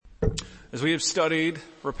As we have studied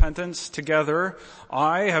repentance together,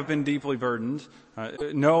 I have been deeply burdened,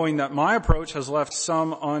 knowing that my approach has left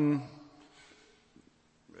some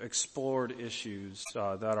unexplored issues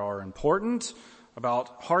that are important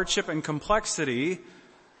about hardship and complexity,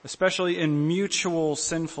 especially in mutual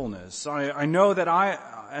sinfulness. I know that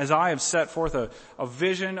as I have set forth a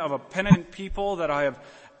vision of a penitent people, that I have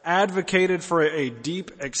advocated for a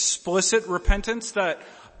deep, explicit repentance that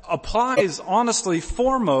applies honestly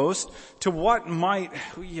foremost to what we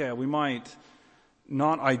might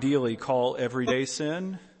not ideally call everyday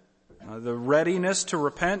sin. The readiness to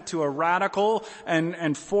repent to a radical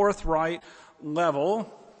and forthright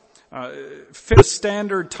level fit the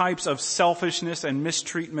standard types of selfishness and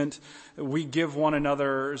mistreatment we give one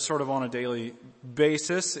another sort of on a daily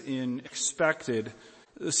basis in expected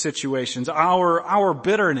situations. Our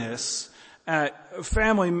bitterness at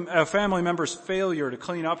family members' failure to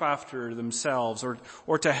clean up after themselves,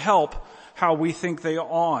 or to help how we think they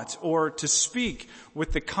ought, or to speak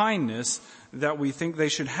with the kindness that we think they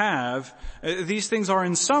should have. These things are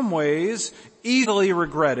in some ways easily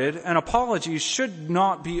regretted, and apologies should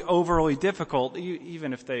not be overly difficult,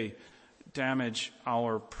 even if they damage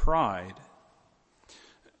our pride.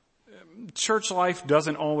 Church life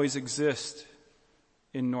doesn't always exist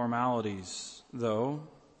in normalities, though,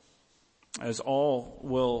 as all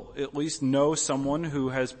will at least know someone who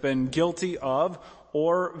has been guilty of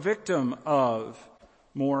or victim of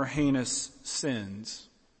more heinous sins.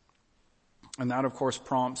 And that, of course,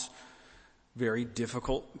 prompts very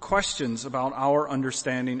difficult questions about our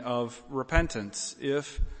understanding of repentance.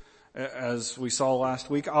 If, as we saw last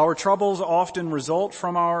week, our troubles often result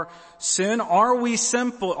from our sin, are we,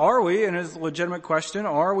 and it's a legitimate question,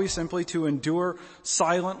 are we simply to endure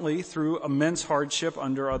silently through immense hardship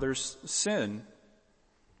under others' sin?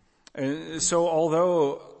 And so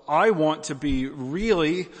although I want to be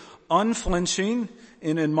really unflinching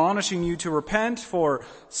in admonishing you to repent for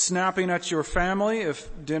snapping at your family if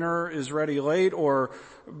dinner is ready late, or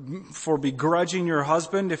for begrudging your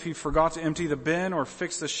husband if he forgot to empty the bin or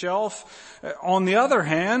fix the shelf, on the other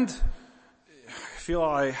hand, I feel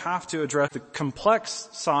I have to address the complex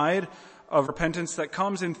side of repentance that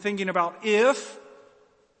comes in thinking about if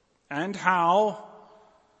and how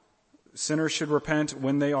sinners should repent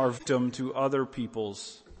when they are victim to other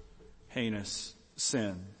people's heinous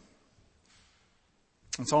sin.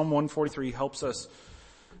 And Psalm 143 helps us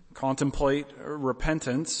contemplate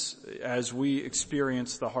repentance as we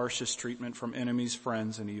experience the harshest treatment from enemies,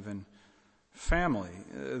 friends, and even family.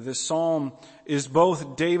 This psalm is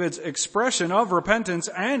both David's expression of repentance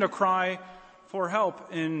and a cry for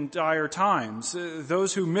help in dire times.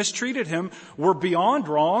 Those who mistreated him were beyond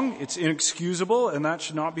wrong. It's inexcusable, and that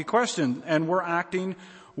should not be questioned, and were acting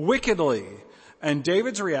wickedly. And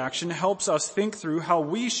David's reaction helps us think through how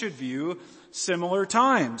we should view similar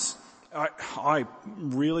times. I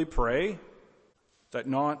really pray that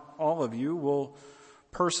not all of you will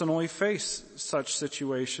personally face such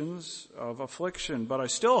situations of affliction, but I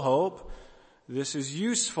still hope this is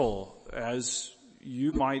useful, as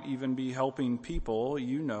you might even be helping people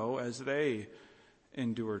you know as they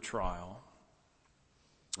endure trial.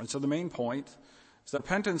 And so the main point is that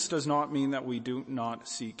repentance does not mean that we do not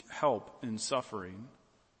seek help in suffering.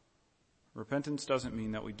 Repentance doesn't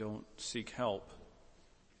mean that we don't seek help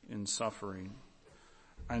in suffering.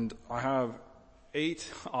 And I have 8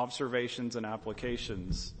 observations and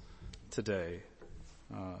applications today.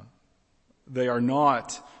 They are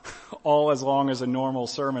not all as long as a normal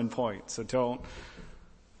sermon point, so don't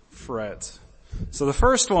fret. So the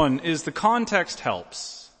first one is the context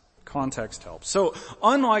helps. Context helps. So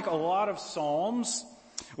unlike a lot of Psalms,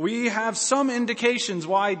 we have some indications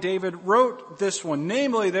why David wrote this one.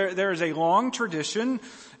 Namely, there is a long tradition,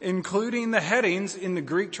 including the headings in the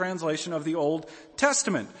Greek translation of the Old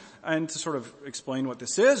Testament. And to sort of explain what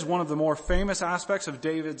this is, one of the more famous aspects of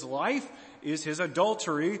David's life is his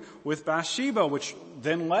adultery with Bathsheba, which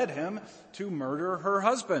then led him to murder her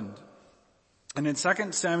husband. And in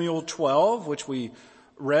 2 Samuel 12, which we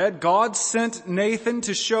read, God sent Nathan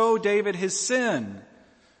to show David his sin.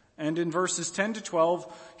 And in verses 10 to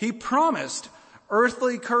 12, he promised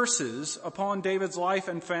earthly curses upon David's life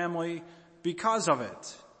and family because of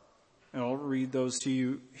it. And I'll read those to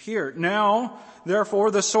you here. Now,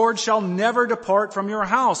 therefore, the sword shall never depart from your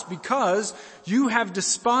house, because you have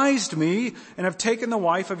despised me and have taken the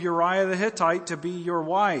wife of Uriah the Hittite to be your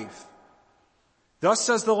wife. Thus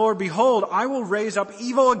says the Lord, behold, I will raise up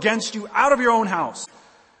evil against you out of your own house,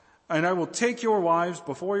 and I will take your wives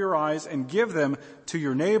before your eyes and give them to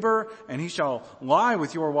your neighbor, and he shall lie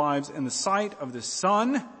with your wives in the sight of the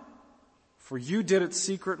sun. For you did it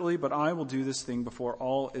secretly, but I will do this thing before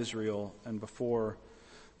all Israel and before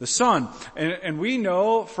the sun. And we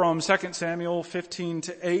know from 2 Samuel 15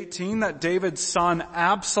 to 18 that David's son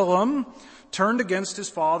Absalom turned against his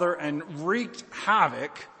father and wreaked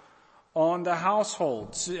havoc on the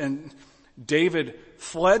households. And David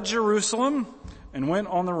fled Jerusalem and went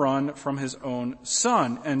on the run from his own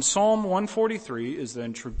son. And Psalm 143 is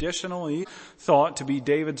then traditionally thought to be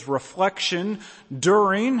David's reflection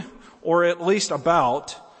during, or at least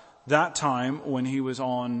about, that time when he was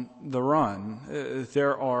on the run.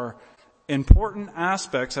 There are important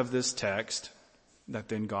aspects of this text that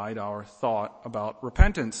then guide our thought about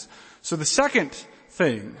repentance. So the second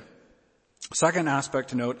aspect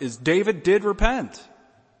to note is David did repent,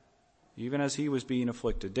 even as he was being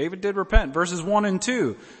afflicted. David did repent. Verses 1 and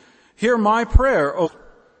 2. Hear my prayer, O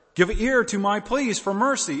give ear to my pleas for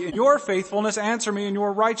mercy. In your faithfulness answer me in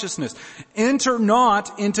your righteousness. Enter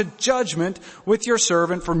not into judgment with your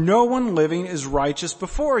servant, for no one living is righteous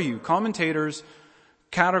before you. Commentators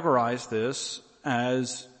categorize this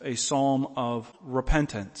as a psalm of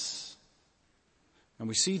repentance. And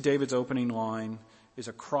we see David's opening line is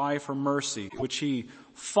a cry for mercy, which he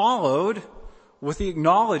followed with the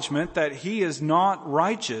acknowledgement that he is not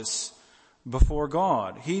righteous before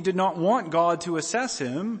God. He did not want God to assess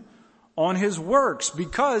him on his works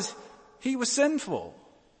because he was sinful.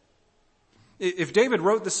 If David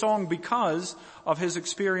wrote the song because of his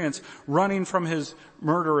experience running from his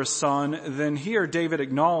murderous son, then here David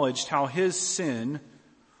acknowledged how his sin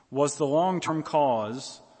was the long-term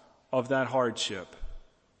cause of that hardship.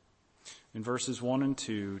 In verses 1 and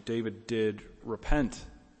 2, David did repent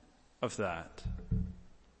of that.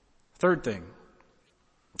 Third thing,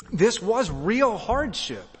 this was real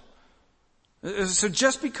hardship. So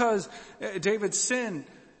just because David sinned,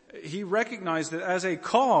 he recognized that as a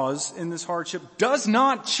cause in this hardship does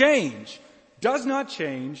not change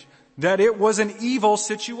that it was an evil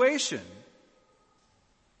situation.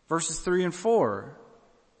 Verses 3 and 4.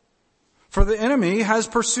 For the enemy has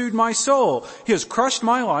pursued my soul. He has crushed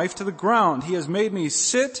my life to the ground. He has made me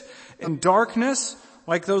sit in darkness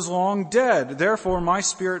like those long dead. Therefore my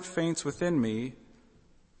spirit faints within me.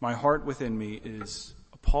 My heart within me is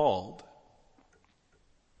appalled.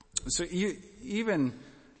 So even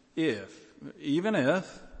if,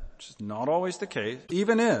 which is not always the case,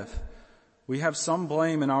 even if we have some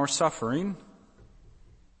blame in our suffering,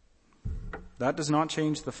 that does not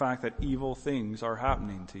change the fact that evil things are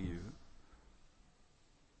happening to you.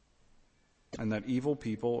 And that evil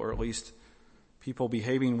people, or at least people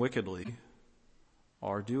behaving wickedly,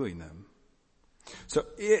 are doing them. So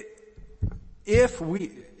if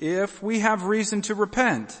we have reason to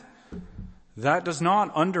repent, that does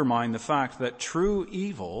not undermine the fact that true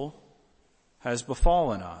evil has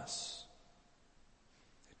befallen us.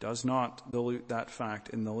 It does not dilute that fact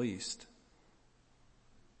in the least.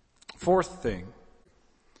 Fourth thing,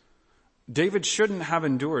 David shouldn't have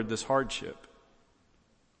endured this hardship.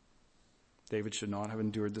 David should not have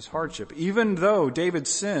endured this hardship. Even though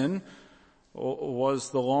David's sin was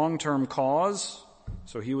the long-term cause,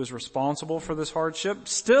 so he was responsible for this hardship,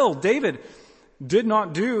 still David did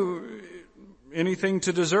not do anything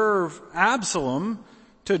to deserve Absalom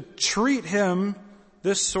to treat him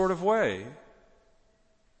this sort of way.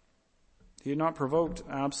 He had not provoked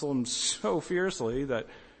Absalom so fiercely that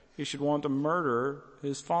he should want to murder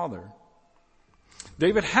his father.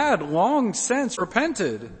 David had long since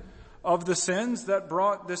repented of the sins that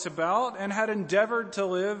brought this about and had endeavored to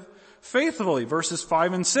live faithfully. Verses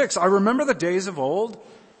 5 and 6. I remember the days of old.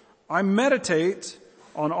 I meditate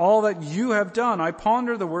on all that you have done. I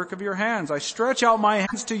ponder the work of your hands. I stretch out my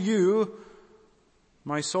hands to you.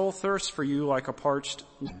 My soul thirsts for you like a parched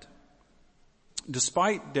land.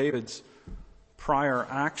 Despite David's prior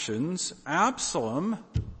actions, Absalom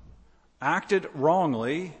acted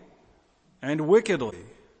wrongly and wickedly.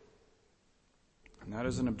 And that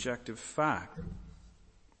is an objective fact.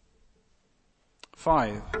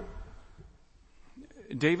 5.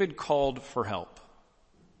 David called for help.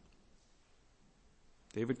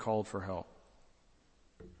 David called for help.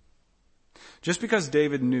 Just because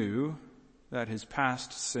David knew that his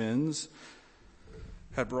past sins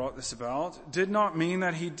had brought this about did not mean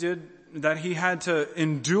that he had to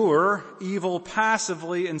endure evil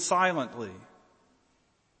passively and silently.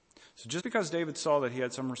 So just because David saw that he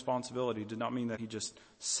had some responsibility did not mean that he just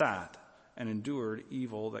sat and endured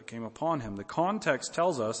evil that came upon him. The context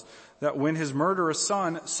tells us that when his murderous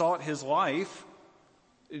son sought his life,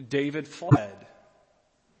 David fled.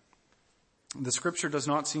 The scripture does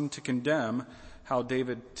not seem to condemn how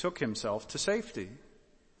David took himself to safety.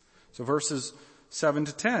 So verses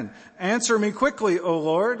 7-10. Answer me quickly, O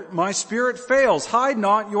Lord. My spirit fails. Hide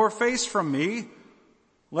not your face from me,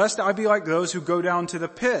 lest I be like those who go down to the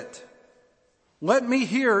pit. Let me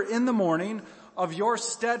hear in the morning of your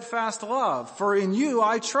steadfast love, for in you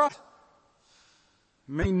I trust.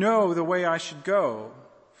 May me know the way I should go,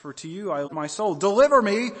 for to you I lift my soul. Deliver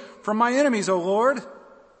me from my enemies, O Lord.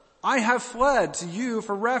 I have fled to you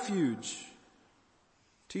for refuge.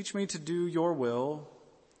 Teach me to do your will,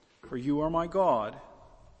 for you are my God.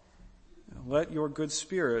 Let your good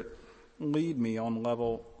spirit lead me on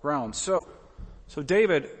level ground. So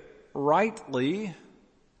David rightly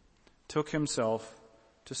took himself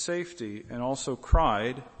to safety and also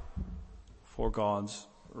cried for God's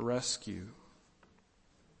rescue.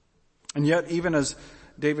 And yet, even as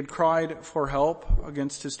David cried for help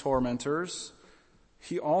against his tormentors,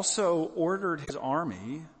 he also ordered his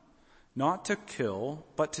army not to kill,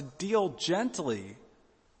 but to deal gently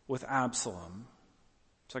with Absalom.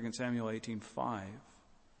 2 Samuel 18:5.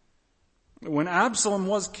 When Absalom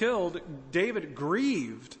was killed, David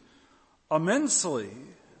grieved immensely.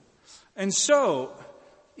 And so,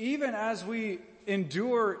 even as we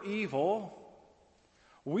endure evil,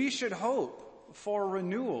 we should hope for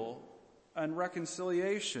renewal and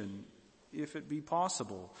reconciliation, if it be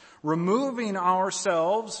possible. Removing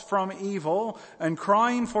ourselves from evil and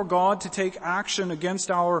crying for God to take action against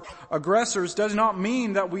our aggressors does not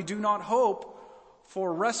mean that we do not hope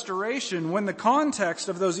for restoration when the context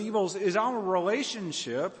of those evils is our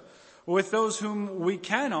relationship with those whom we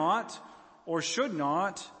cannot or should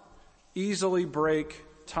not easily break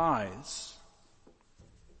ties.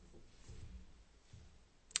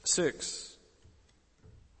 6.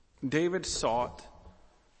 David sought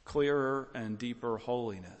clearer and deeper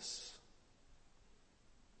holiness.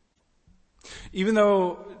 Even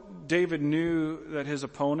though David knew that his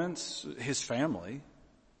opponents, his family,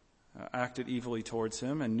 acted evilly towards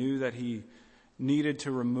him and knew that he needed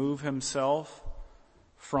to remove himself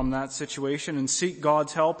from that situation and seek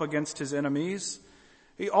God's help against his enemies,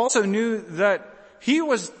 he also knew that he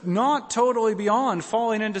was not totally beyond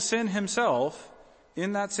falling into sin himself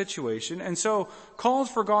in that situation, and so called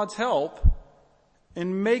for God's help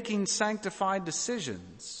in making sanctified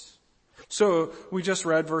decisions. So we just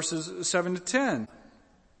read verses 7-10.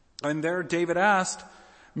 And there David asked,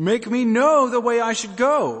 "Make me know the way I should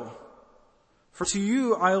go, for to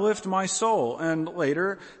you I lift my soul." And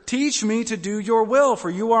later, "Teach me to do your will, for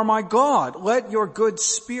you are my God. Let your good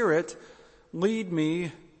spirit lead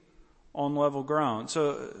me on level ground."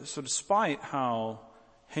 So despite how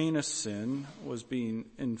heinous sin was being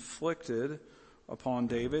inflicted upon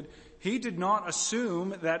David, he did not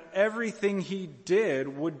assume that everything he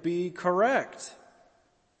did would be correct.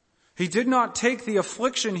 He did not take the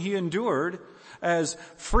affliction he endured as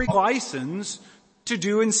free license to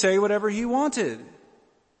do and say whatever he wanted.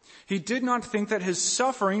 He did not think that his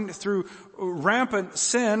suffering through rampant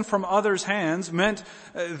sin from others' hands meant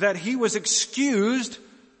that he was excused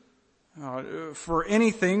for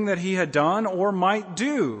anything that he had done or might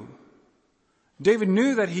do. David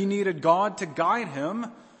knew that he needed God to guide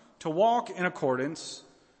him to walk in accordance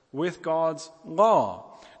with God's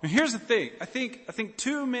law. Now here's the thing. I think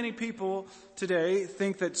too many people today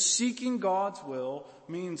think that seeking God's will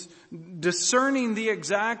means discerning the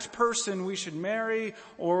exact person we should marry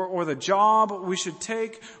or the job we should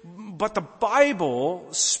take. But the Bible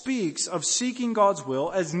speaks of seeking God's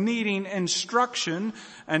will as needing instruction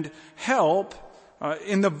and help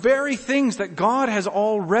in the very things that God has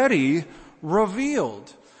already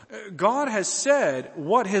revealed. God has said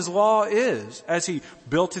what His law is as He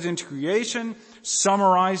built it into creation,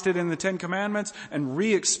 summarized it in the Ten Commandments, and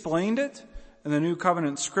re-explained it in the New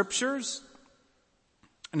Covenant Scriptures.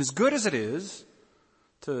 And as good as it is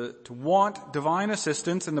to want divine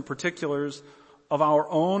assistance in the particulars of our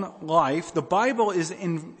own life, the Bible is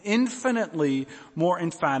infinitely more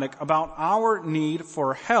emphatic about our need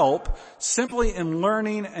for help simply in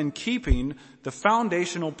learning and keeping the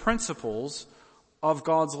foundational principles of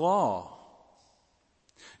God's law.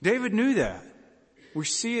 David knew that. We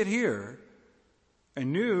see it here.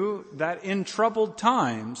 And knew that in troubled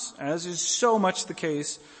times, as is so much the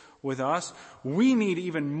case with us, we need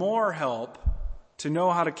even more help to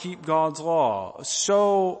know how to keep God's law.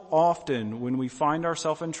 So often when we find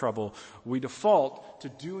ourselves in trouble, we default to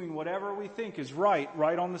doing whatever we think is right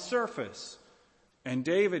on the surface. And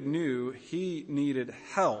David knew he needed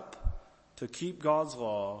help to keep God's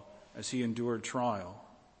law as he endured trial.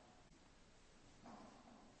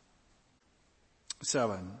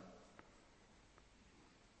 7.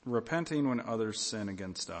 Repenting when others sin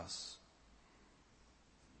against us.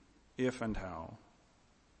 If and how.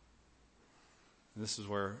 This is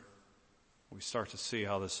where We start to see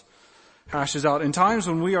how this hashes out. In times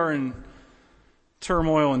when we are in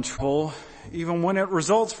turmoil and trouble, even when it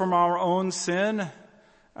results from our own sin,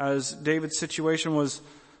 as David's situation was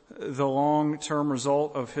the long-term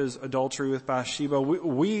result of his adultery with Bathsheba,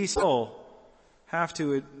 we still have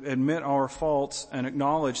to admit our faults and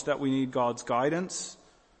acknowledge that we need God's guidance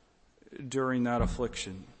during that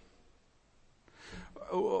affliction.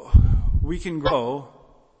 We can grow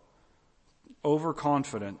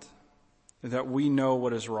overconfident that we know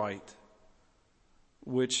what is right,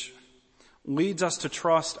 which leads us to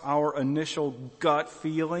trust our initial gut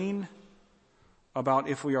feeling about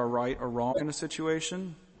if we are right or wrong in a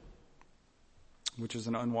situation, which is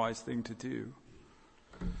an unwise thing to do.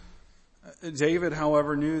 David,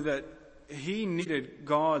 however, knew that he needed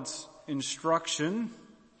God's instruction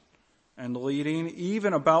and leading,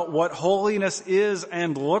 even about what holiness is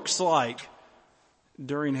and looks like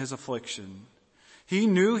during his affliction. He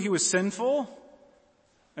knew he was sinful,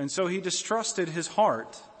 and so he distrusted his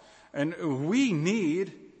heart. And we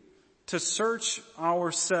need to search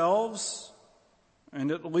ourselves and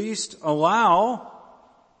at least allow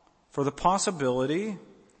for the possibility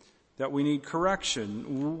that we need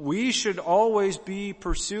correction. We should always be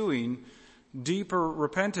pursuing deeper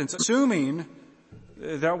repentance, assuming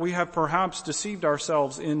that we have perhaps deceived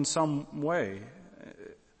ourselves in some way.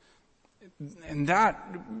 And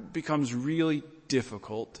that becomes really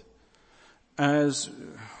difficult as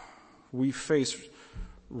we face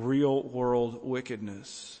real world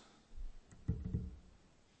wickedness.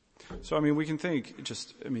 So, we can think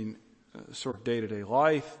sort of day-to-day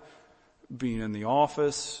life, being in the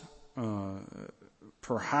office,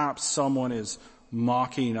 perhaps someone is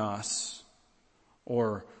mocking us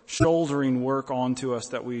or shouldering work onto us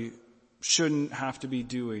that we shouldn't have to be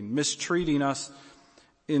doing, mistreating us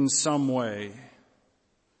in some way.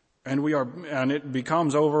 And it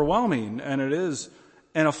becomes overwhelming, and it is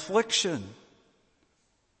an affliction.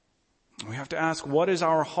 We have to ask, what is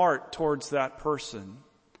our heart towards that person?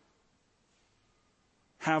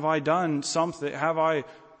 Have I done something? Have I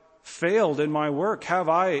failed in my work? Have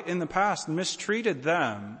I, in the past, mistreated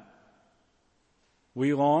them?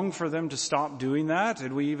 We long for them to stop doing that,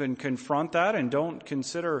 and we even confront that and don't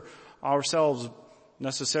consider ourselves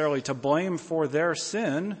necessarily to blame for their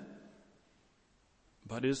sin.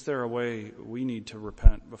 But is there a way we need to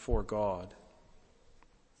repent before God?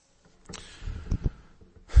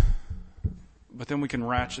 But then we can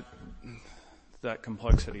ratchet that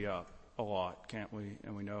complexity up a lot, can't we?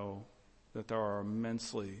 And we know that there are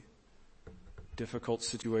immensely difficult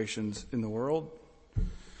situations in the world.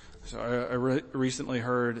 So I recently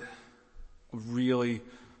heard a really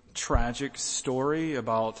tragic story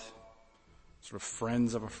about sort of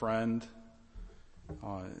friends of a friend.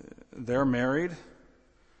 They're married,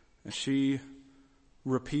 and she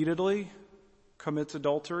repeatedly commits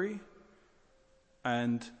adultery,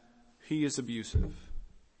 and he is abusive.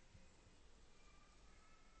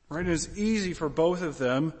 Right? It is easy for both of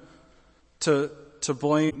them to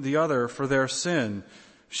blame the other for their sin.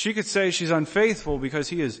 She could say she's unfaithful because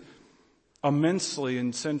he is immensely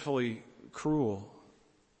and sinfully cruel.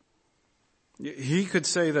 He could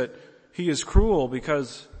say that he is cruel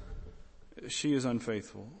because she is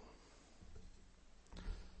unfaithful.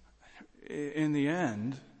 In the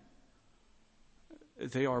end,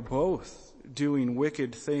 they are both doing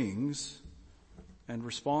wicked things and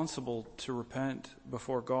responsible to repent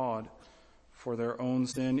before God for their own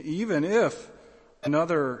sin, even if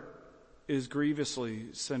another is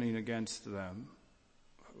grievously sinning against them.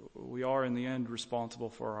 We are in the end responsible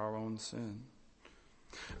for our own sin.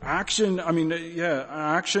 Action,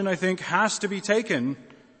 I think has to be taken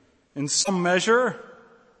in some measure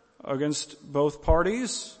against both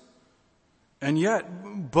parties. And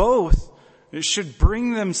yet both should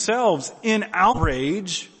bring themselves in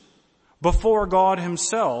outrage before God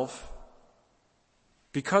himself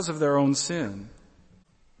because of their own sin.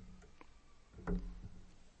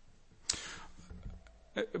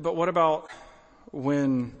 But what about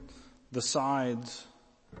when the sides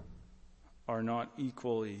are not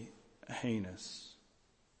equally heinous?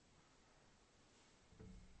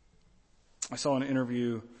 I saw an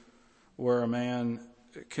interview where a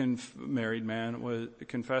married man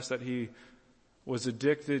confessed that he was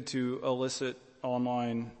addicted to illicit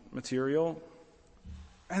online material.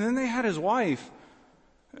 And then they had his wife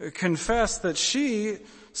confess that she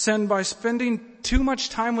sinned by spending too much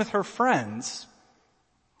time with her friends.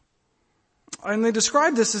 And they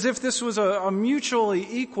described this as if this was a mutually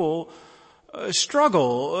equal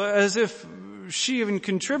struggle, as if she even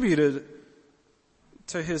contributed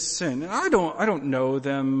to his sin. And I don't know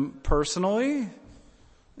them personally.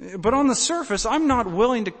 But on the surface, I'm not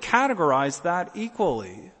willing to categorize that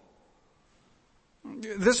equally.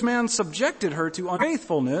 This man subjected her to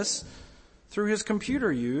unfaithfulness through his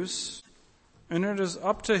computer use, and it is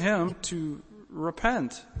up to him to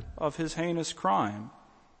repent of his heinous crime.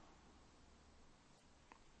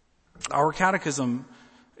 Our Catechism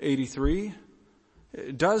 83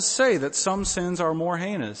 does say that some sins are more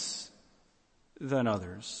heinous than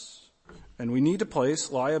others, and we need to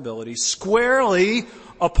place liability squarely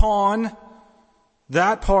upon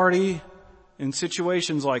that party in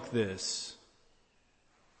situations like this.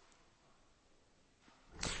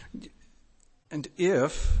 And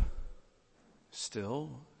if,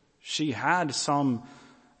 still, she had some,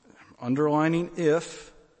 underlining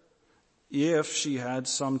if she had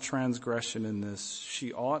some transgression in this,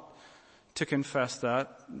 she ought to confess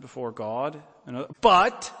that before God.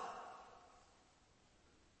 But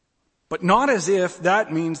not as if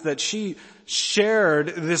that means that she shared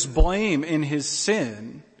this blame in his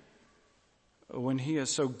sin when he has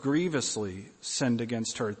so grievously sinned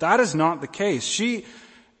against her. That is not the case. She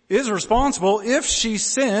is responsible if she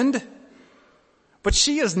sinned, but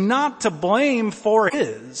she is not to blame for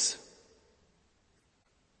his.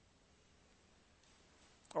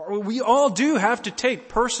 We all do have to take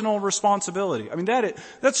personal responsibility. I mean,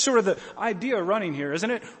 that's sort of the idea running here,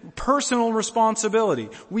 isn't it? Personal responsibility.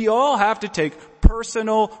 We all have to take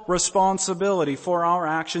personal responsibility for our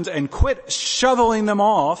actions and quit shoveling them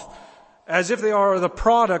off as if they are the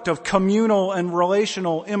product of communal and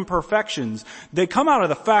relational imperfections. They come out of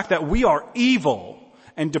the fact that we are evil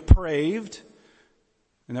and depraved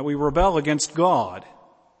and that we rebel against God.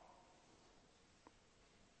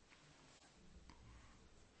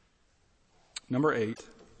 Number 8,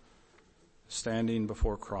 standing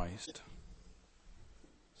before Christ.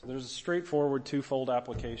 So there's a straightforward twofold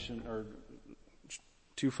application or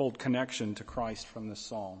twofold connection to Christ from this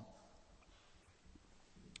psalm.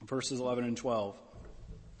 Verses 11 and 12.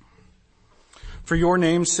 For your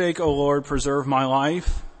name's sake, O Lord, preserve my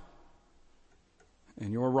life.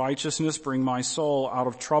 In your righteousness, bring my soul out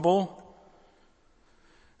of trouble.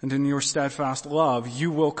 And in your steadfast love, you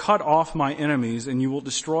will cut off my enemies and you will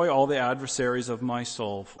destroy all the adversaries of my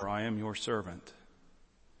soul, for I am your servant.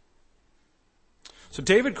 So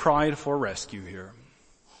David cried for rescue here.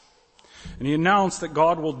 And he announced that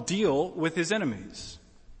God will deal with his enemies.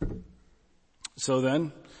 So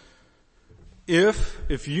then,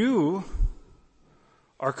 if you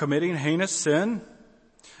are committing heinous sin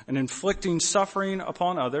and inflicting suffering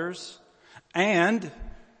upon others, and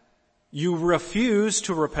you refuse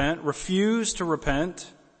to repent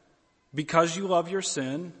because you love your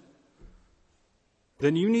sin,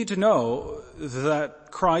 then you need to know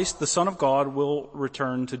that Christ, the Son of God, will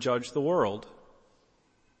return to judge the world.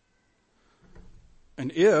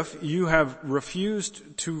 And if you have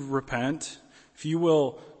refused to repent, if you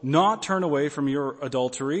will not turn away from your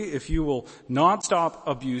adultery, if you will not stop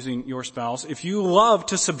abusing your spouse, if you love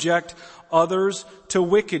to subject others to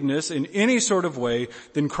wickedness in any sort of way,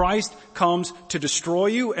 then Christ comes to destroy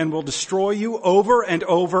you and will destroy you over and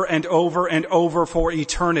over and over and over for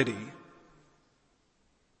eternity.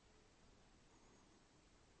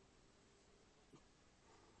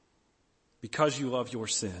 Because you love your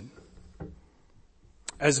sin.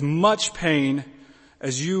 As much pain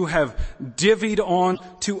as you have divvied on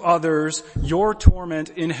to others, your torment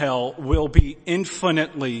in hell will be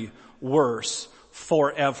infinitely worse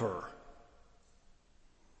forever.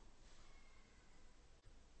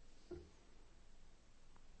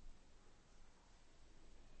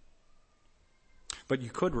 But you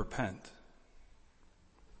could repent.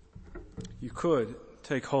 You could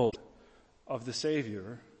take hold of the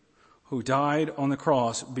Savior who died on the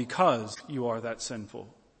cross because you are that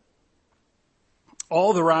sinful.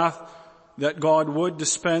 All the wrath that God would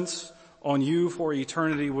dispense on you for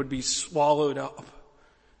eternity would be swallowed up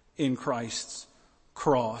in Christ's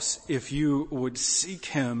cross if you would seek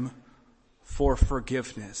him for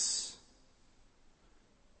forgiveness.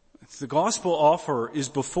 The gospel offer is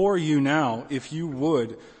before you now if you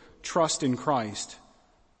would trust in Christ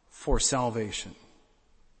for salvation.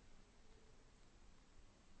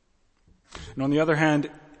 And on the other hand,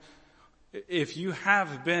 if you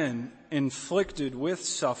have been inflicted with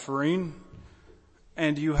suffering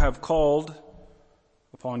and you have called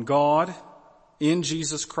upon God in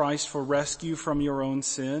Jesus Christ for rescue from your own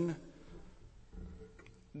sin,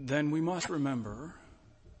 then we must remember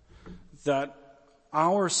that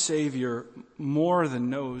our Savior more than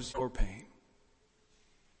knows your pain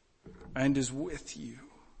and is with you.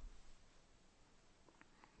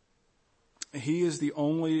 He is the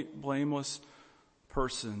only blameless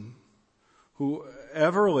person who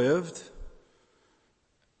ever lived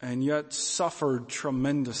and yet suffered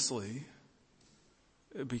tremendously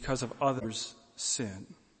because of others' sin.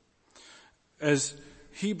 As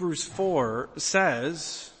Hebrews 4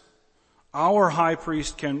 says, our high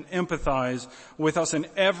priest can empathize with us in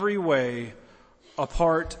every way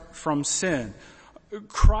apart from sin.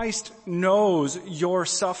 Christ knows your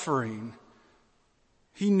suffering.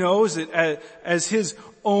 He knows it as his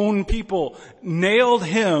own people nailed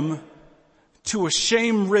him to a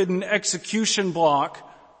shame-ridden execution block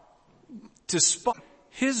despite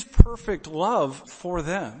his perfect love for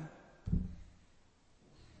them.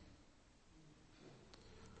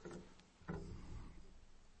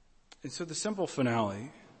 And so the simple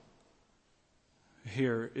finale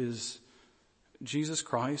here is Jesus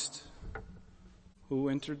Christ, who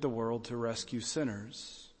entered the world to rescue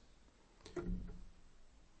sinners.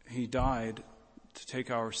 He died to take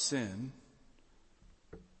our sin,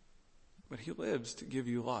 but he lives to give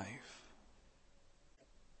you life.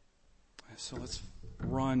 So let's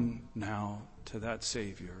run now to that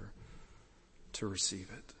Savior to receive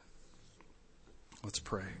it. Let's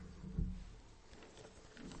pray.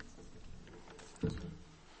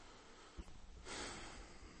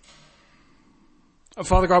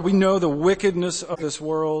 Father God, we know the wickedness of this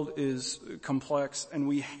world is complex and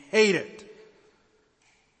we hate it.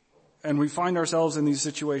 And we find ourselves in these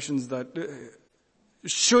situations that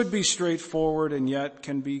should be straightforward and yet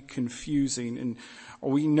can be confusing. And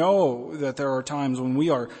we know that there are times when we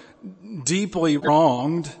are deeply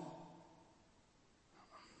wronged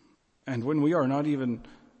and when we are not even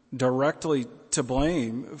directly to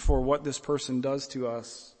blame for what this person does to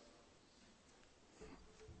us.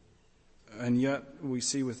 And yet we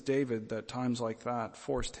see with David that times like that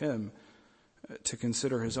forced him to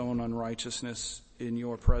consider his own unrighteousness in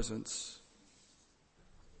your presence.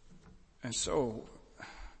 And so,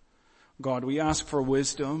 God, we ask for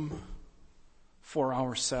wisdom for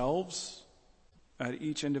ourselves at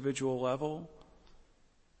each individual level.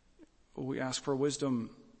 We ask for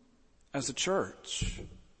wisdom as a church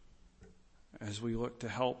as we look to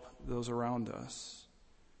help those around us.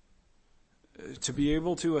 To be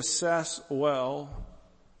able to assess well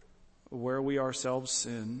where we ourselves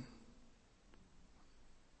sin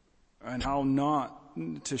and how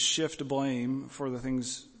not to shift blame for the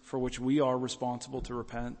things for which we are responsible to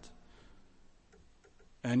repent,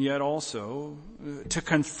 and yet also to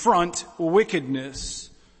confront wickedness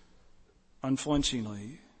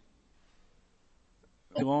unflinchingly.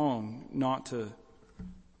 Long not to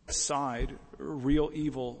side real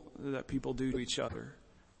evil that people do to each other,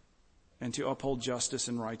 and to uphold justice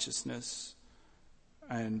and righteousness,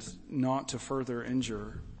 and not to further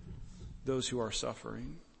injure those who are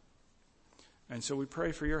suffering. And so we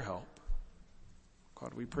pray for your help.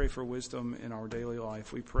 God, we pray for wisdom in our daily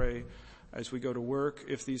life. We pray as we go to work,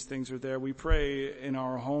 if these things are there. We pray in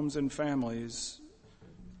our homes and families,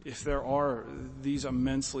 if there are these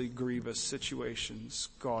immensely grievous situations.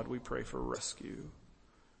 God, we pray for rescue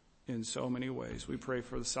in so many ways. We pray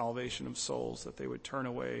for the salvation of souls, that they would turn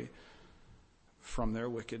away from their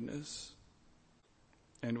wickedness.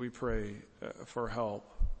 And we pray for help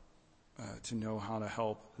to know how to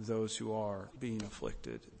help those who are being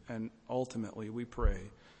afflicted. And ultimately, we pray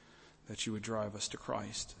that you would drive us to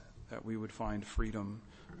Christ, that we would find freedom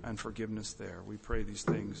and forgiveness there. We pray these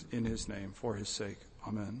things in his name, for his sake.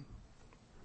 Amen.